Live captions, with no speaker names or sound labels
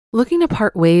Looking to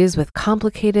part ways with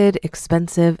complicated,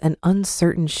 expensive, and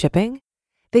uncertain shipping?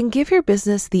 Then give your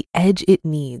business the edge it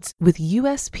needs with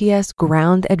USPS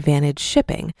Ground Advantage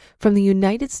shipping from the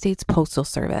United States Postal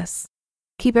Service.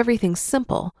 Keep everything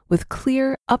simple with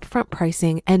clear, upfront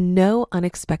pricing and no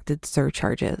unexpected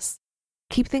surcharges.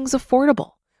 Keep things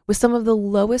affordable with some of the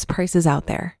lowest prices out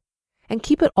there. And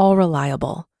keep it all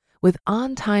reliable with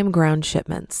on-time ground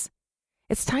shipments.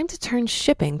 It's time to turn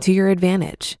shipping to your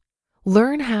advantage.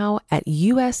 Learn how at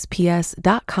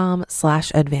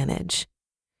USPS.com/advantage.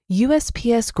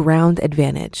 USPS Ground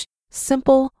Advantage.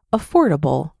 Simple,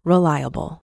 affordable,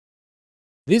 reliable.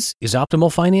 This is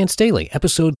Optimal Finance Daily,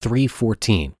 episode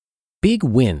 314. Big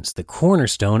Wins, the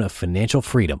Cornerstone of Financial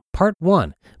Freedom, Part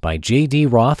 1 by J.D.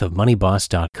 Roth of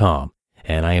MoneyBoss.com.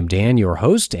 And I am Dan, your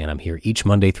host, and I'm here each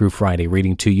Monday through Friday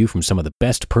reading to you from some of the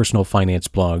best personal finance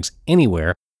blogs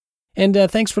anywhere. And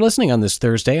thanks for listening on this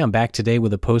Thursday. I'm back today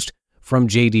with a post from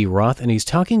J.D. Roth, and he's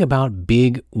talking about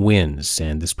big wins.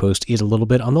 And this post is a little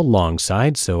bit on the long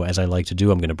side, so as I like to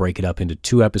do, I'm going to break it up into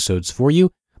 2 episodes for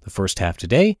you, the first half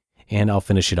today, and I'll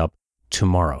finish it up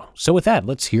tomorrow. So with that,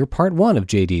 let's hear part 1 of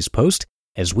J.D.'s post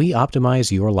as we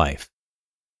optimize your life.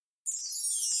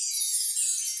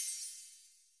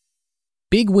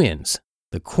 Big Wins,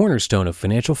 the Cornerstone of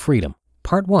Financial Freedom,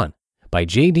 Part 1 by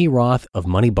J.D. Roth of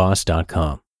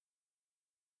MoneyBoss.com.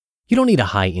 You don't need a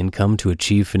high income to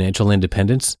achieve financial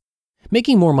independence.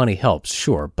 Making more money helps,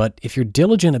 sure, but if you're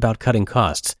diligent about cutting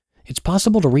costs, it's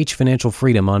possible to reach financial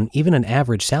freedom on even an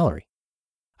average salary.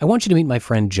 I want you to meet my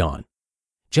friend John.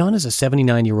 John is a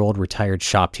 79-year-old retired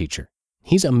shop teacher.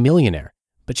 He's a millionaire,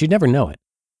 but you'd never know it.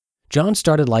 John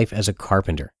started life as a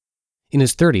carpenter. In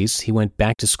his 30s, he went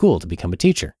back to school to become a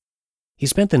teacher. He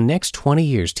spent the next 20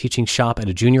 years teaching shop at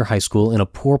a junior high school in a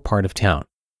poor part of town.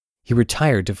 He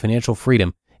retired to financial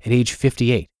freedom at age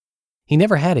 58. He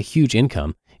never had a huge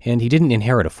income, and he didn't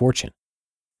inherit a fortune.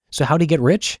 So how'd he get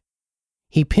rich?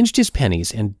 He pinched his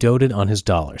pennies and doted on his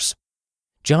dollars.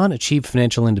 John achieved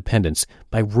financial independence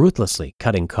by ruthlessly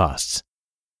cutting costs.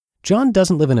 John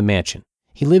doesn't live in a mansion.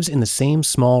 He lives in the same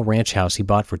small ranch house he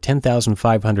bought for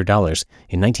 $10,500 in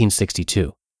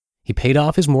 1962. He paid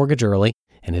off his mortgage early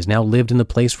and has now lived in the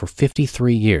place for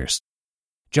 53 years.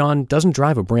 John doesn't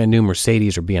drive a brand new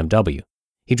Mercedes or BMW.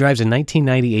 He drives a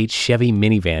 1998 Chevy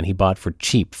minivan he bought for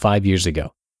cheap 5 years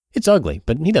ago. It's ugly,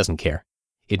 but he doesn't care.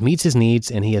 It meets his needs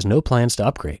and he has no plans to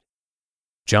upgrade.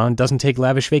 John doesn't take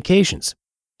lavish vacations.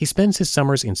 He spends his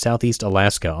summers in Southeast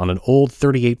Alaska on an old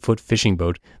 38-foot fishing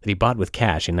boat that he bought with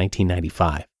cash in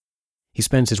 1995. He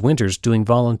spends his winters doing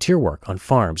volunteer work on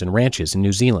farms and ranches in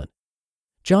New Zealand.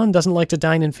 John doesn't like to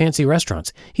dine in fancy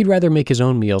restaurants. He'd rather make his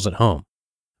own meals at home.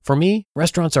 For me,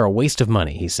 restaurants are a waste of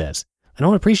money, he says. I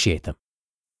don't appreciate them.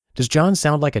 Does John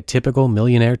sound like a typical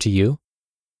millionaire to you?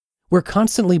 We're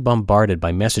constantly bombarded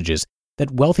by messages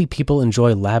that wealthy people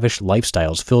enjoy lavish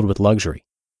lifestyles filled with luxury.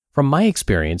 From my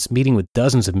experience meeting with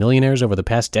dozens of millionaires over the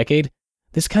past decade,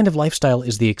 this kind of lifestyle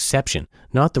is the exception,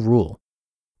 not the rule.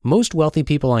 Most wealthy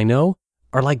people I know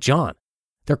are like John.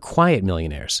 They're quiet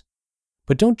millionaires.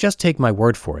 But don't just take my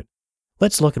word for it.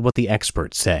 Let's look at what the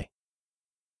experts say.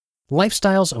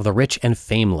 Lifestyles of the rich and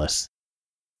fameless.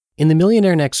 In The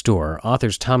Millionaire Next Door,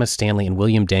 authors Thomas Stanley and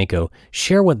William Danko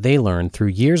share what they learned through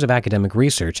years of academic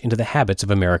research into the habits of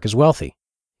America's wealthy.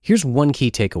 Here's one key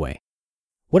takeaway.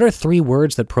 What are 3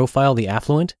 words that profile the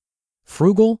affluent?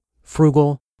 Frugal,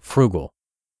 frugal, frugal.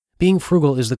 Being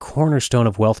frugal is the cornerstone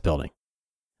of wealth building.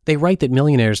 They write that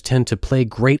millionaires tend to play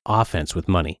great offense with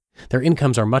money. Their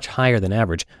incomes are much higher than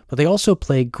average, but they also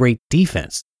play great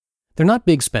defense. They're not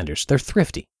big spenders, they're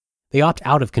thrifty. They opt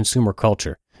out of consumer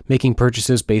culture, making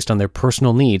purchases based on their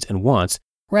personal needs and wants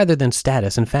rather than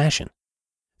status and fashion.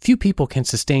 Few people can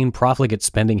sustain profligate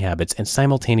spending habits and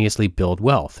simultaneously build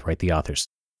wealth, write the authors.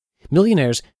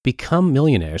 Millionaires become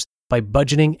millionaires by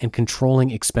budgeting and controlling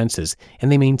expenses,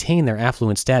 and they maintain their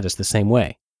affluent status the same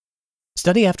way.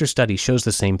 Study after study shows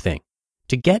the same thing.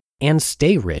 To get and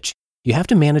stay rich, you have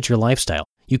to manage your lifestyle.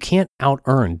 You can't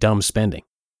out-earn dumb spending.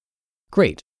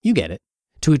 Great, you get it.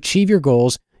 To achieve your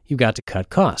goals, you've got to cut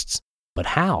costs. But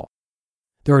how?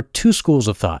 There are 2 schools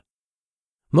of thought.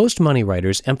 Most money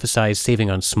writers emphasize saving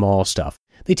on small stuff.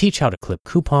 They teach how to clip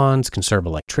coupons, conserve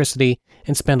electricity,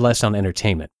 and spend less on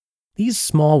entertainment. These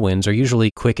small wins are usually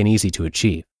quick and easy to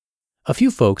achieve. A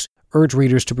few folks urge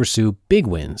readers to pursue big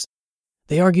wins.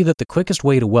 They argue that the quickest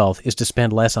way to wealth is to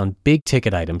spend less on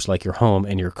big-ticket items like your home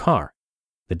and your car.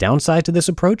 The downside to this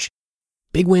approach?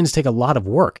 Big wins take a lot of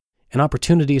work, and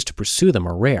opportunities to pursue them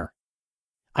are rare.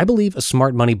 I believe a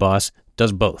smart money boss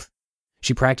does both.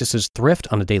 She practices thrift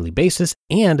on a daily basis,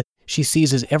 and she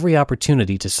seizes every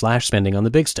opportunity to slash spending on the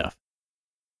big stuff.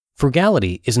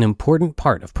 Frugality is an important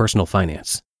part of personal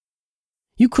finance.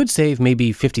 You could save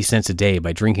maybe 50 cents a day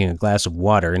by drinking a glass of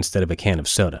water instead of a can of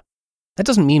soda. That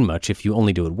doesn't mean much if you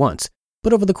only do it once,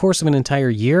 but over the course of an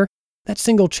entire year, that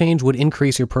single change would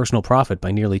increase your personal profit by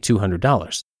nearly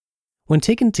 $200. When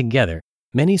taken together,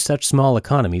 many such small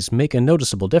economies make a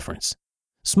noticeable difference.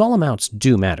 Small amounts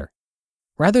do matter.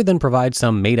 Rather than provide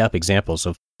some made-up examples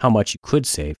of how much you could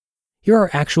save, here are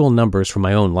actual numbers from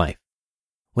my own life.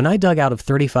 When I dug out of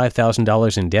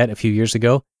 $35,000 in debt a few years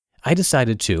ago, I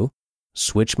decided to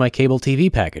switch my cable TV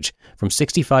package from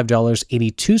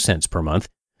 $65.82 per month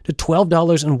to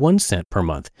 $12.01 per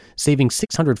month, saving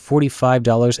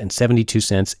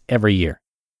 $645.72 every year.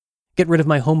 Get rid of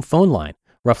my home phone line,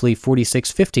 roughly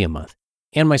 $46.50 a month,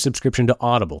 and my subscription to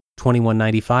Audible,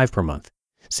 $21.95 per month,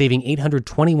 saving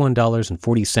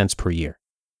 $821.40 per year.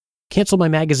 Cancel my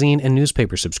magazine and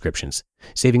newspaper subscriptions,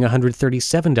 saving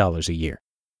 $137 a year.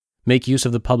 Make use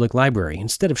of the public library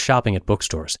instead of shopping at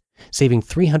bookstores, saving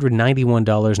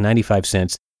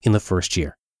 $391.95 in the first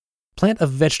year. Plant a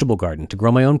vegetable garden to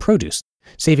grow my own produce,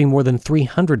 saving more than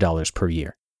 $300 per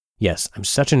year. Yes, I'm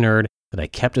such a nerd that I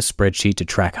kept a spreadsheet to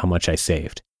track how much I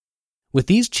saved. With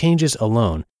these changes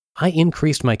alone, I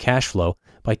increased my cash flow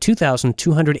by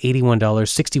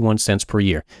 $2,281.61 per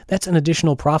year. That's an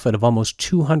additional profit of almost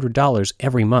 $200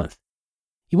 every month.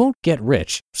 You won't get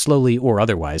rich, slowly or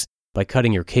otherwise, by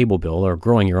cutting your cable bill or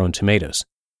growing your own tomatoes.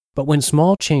 But when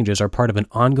small changes are part of an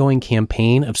ongoing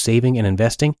campaign of saving and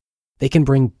investing, they can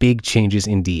bring big changes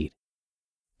indeed.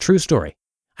 True story.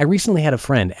 I recently had a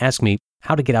friend ask me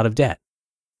how to get out of debt.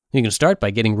 You can start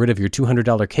by getting rid of your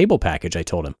 $200 cable package, I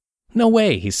told him. No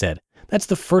way, he said. That's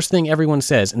the first thing everyone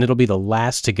says, and it'll be the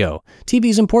last to go.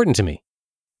 TV's important to me.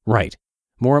 Right.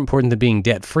 More important than being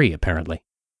debt-free, apparently.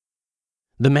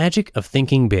 The magic of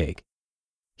thinking big.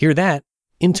 Hear that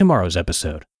in tomorrow's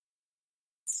episode.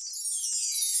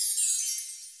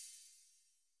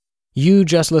 You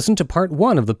just listened to part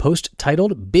 1 of the post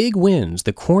titled Big Wins,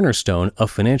 the Cornerstone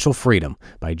of Financial Freedom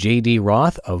by J.D.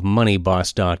 Roth of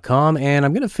MoneyBoss.com, and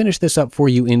I'm going to finish this up for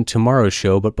you in tomorrow's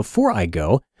show, but before I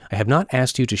go, I have not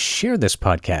asked you to share this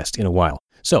podcast in a while.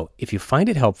 So if you find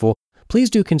it helpful,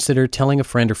 please do consider telling a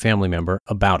friend or family member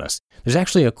about us. There's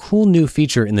actually a cool new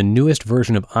feature in the newest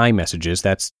version of iMessages,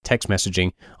 that's text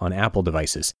messaging on Apple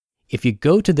devices. If you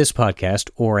go to this podcast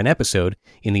or an episode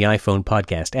in the iPhone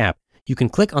podcast app, you can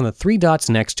click on the 3 dots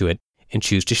next to it and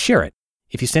choose to share it.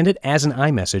 If you send it as an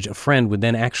iMessage, a friend would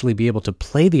then actually be able to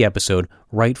play the episode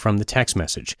right from the text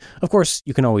message. Of course,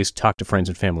 you can always talk to friends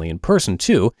and family in person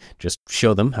too. Just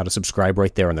show them how to subscribe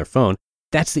right there on their phone.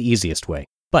 That's the easiest way.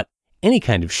 But any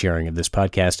kind of sharing of this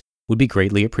podcast would be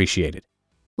greatly appreciated.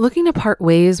 Looking to part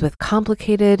ways with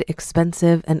complicated,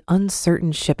 expensive, and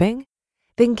uncertain shipping?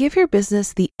 Then give your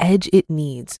business the edge it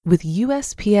needs with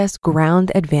USPS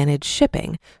Ground Advantage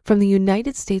shipping from the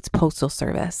United States Postal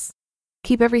Service.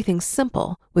 Keep everything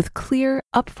simple with clear,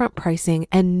 upfront pricing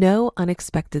and no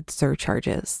unexpected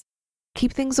surcharges.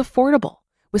 Keep things affordable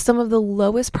with some of the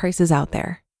lowest prices out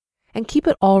there. And keep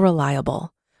it all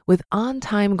reliable with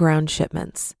on-time ground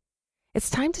shipments. It's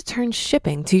time to turn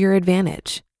shipping to your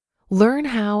advantage. Learn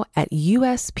how at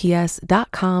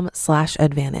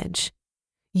USPS.com/advantage.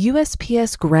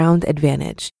 USPS Ground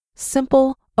Advantage.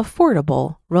 Simple,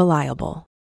 affordable, reliable.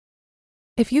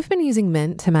 If you've been using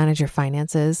Mint to manage your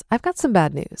finances, I've got some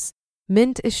bad news.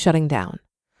 Mint is shutting down.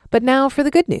 But now for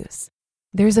the good news.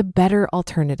 There's a better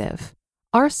alternative.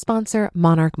 Our sponsor,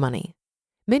 Monarch Money.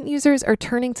 Mint users are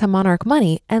turning to Monarch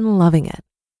Money and loving it.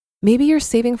 Maybe you're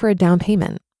saving for a down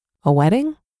payment, a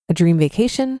wedding, a dream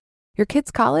vacation, your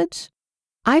kid's college.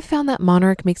 I've found that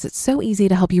Monarch makes it so easy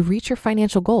to help you reach your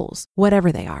financial goals,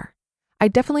 whatever they are. I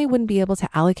definitely wouldn't be able to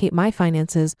allocate my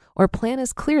finances or plan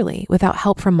as clearly without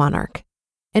help from Monarch.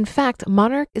 In fact,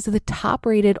 Monarch is the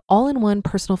top-rated all-in-one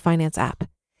personal finance app.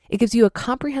 It gives you a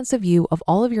comprehensive view of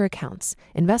all of your accounts,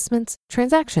 investments,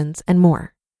 transactions, and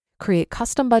more. Create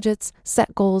custom budgets,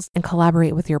 set goals, and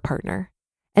collaborate with your partner.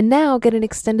 And now get an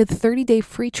extended 30-day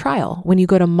free trial when you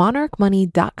go to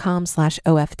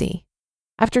monarchmoney.com/OFD.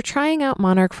 After trying out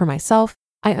Monarch for myself,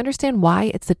 I understand why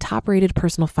it's the top-rated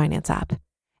personal finance app.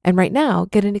 And right now,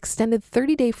 get an extended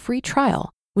 30-day free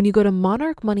trial when you go to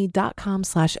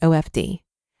monarchmoney.com/OFD.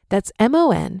 That's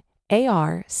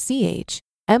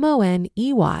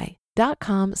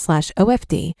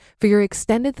monarchmoney.com/OFD for your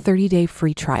extended 30-day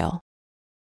free trial.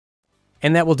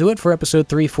 And that will do it for episode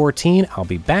 314. I'll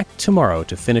be back tomorrow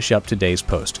to finish up today's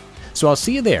post. So I'll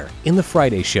see you there in the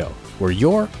Friday show, where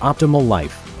your optimal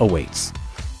life awaits.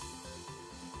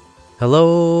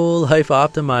 Hello, Life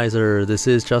Optimizer. This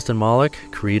is Justin Malik,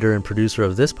 creator and producer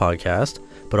of this podcast,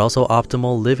 but also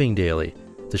Optimal Living Daily.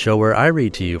 the show where I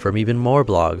read to you from even more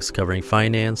blogs covering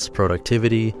finance,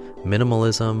 productivity,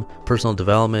 minimalism, personal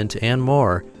development, and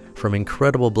more from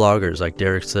incredible bloggers like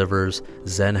Derek Sivers,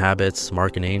 Zen Habits,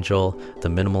 Mark and Angel, The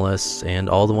Minimalists, and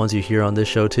all the ones you hear on this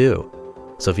show too.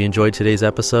 So if you enjoyed today's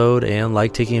episode and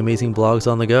like taking amazing blogs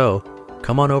on the go,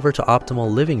 come on over to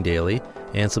Optimal Living Daily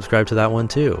and subscribe to that one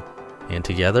too. And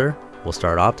together, we'll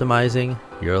start optimizing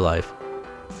your life.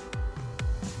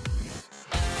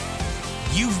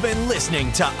 You've been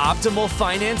listening to Optimal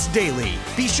Finance Daily.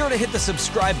 Be sure to hit the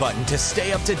subscribe button to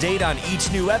stay up to date on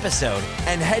each new episode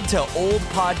and head to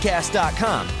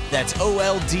oldpodcast.com. That's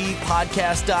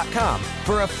OLDpodcast.com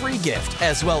for a free gift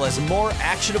as well as more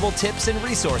actionable tips and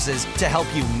resources to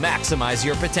help you maximize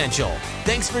your potential.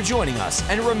 Thanks for joining us,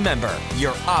 and remember,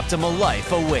 your optimal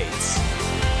life awaits.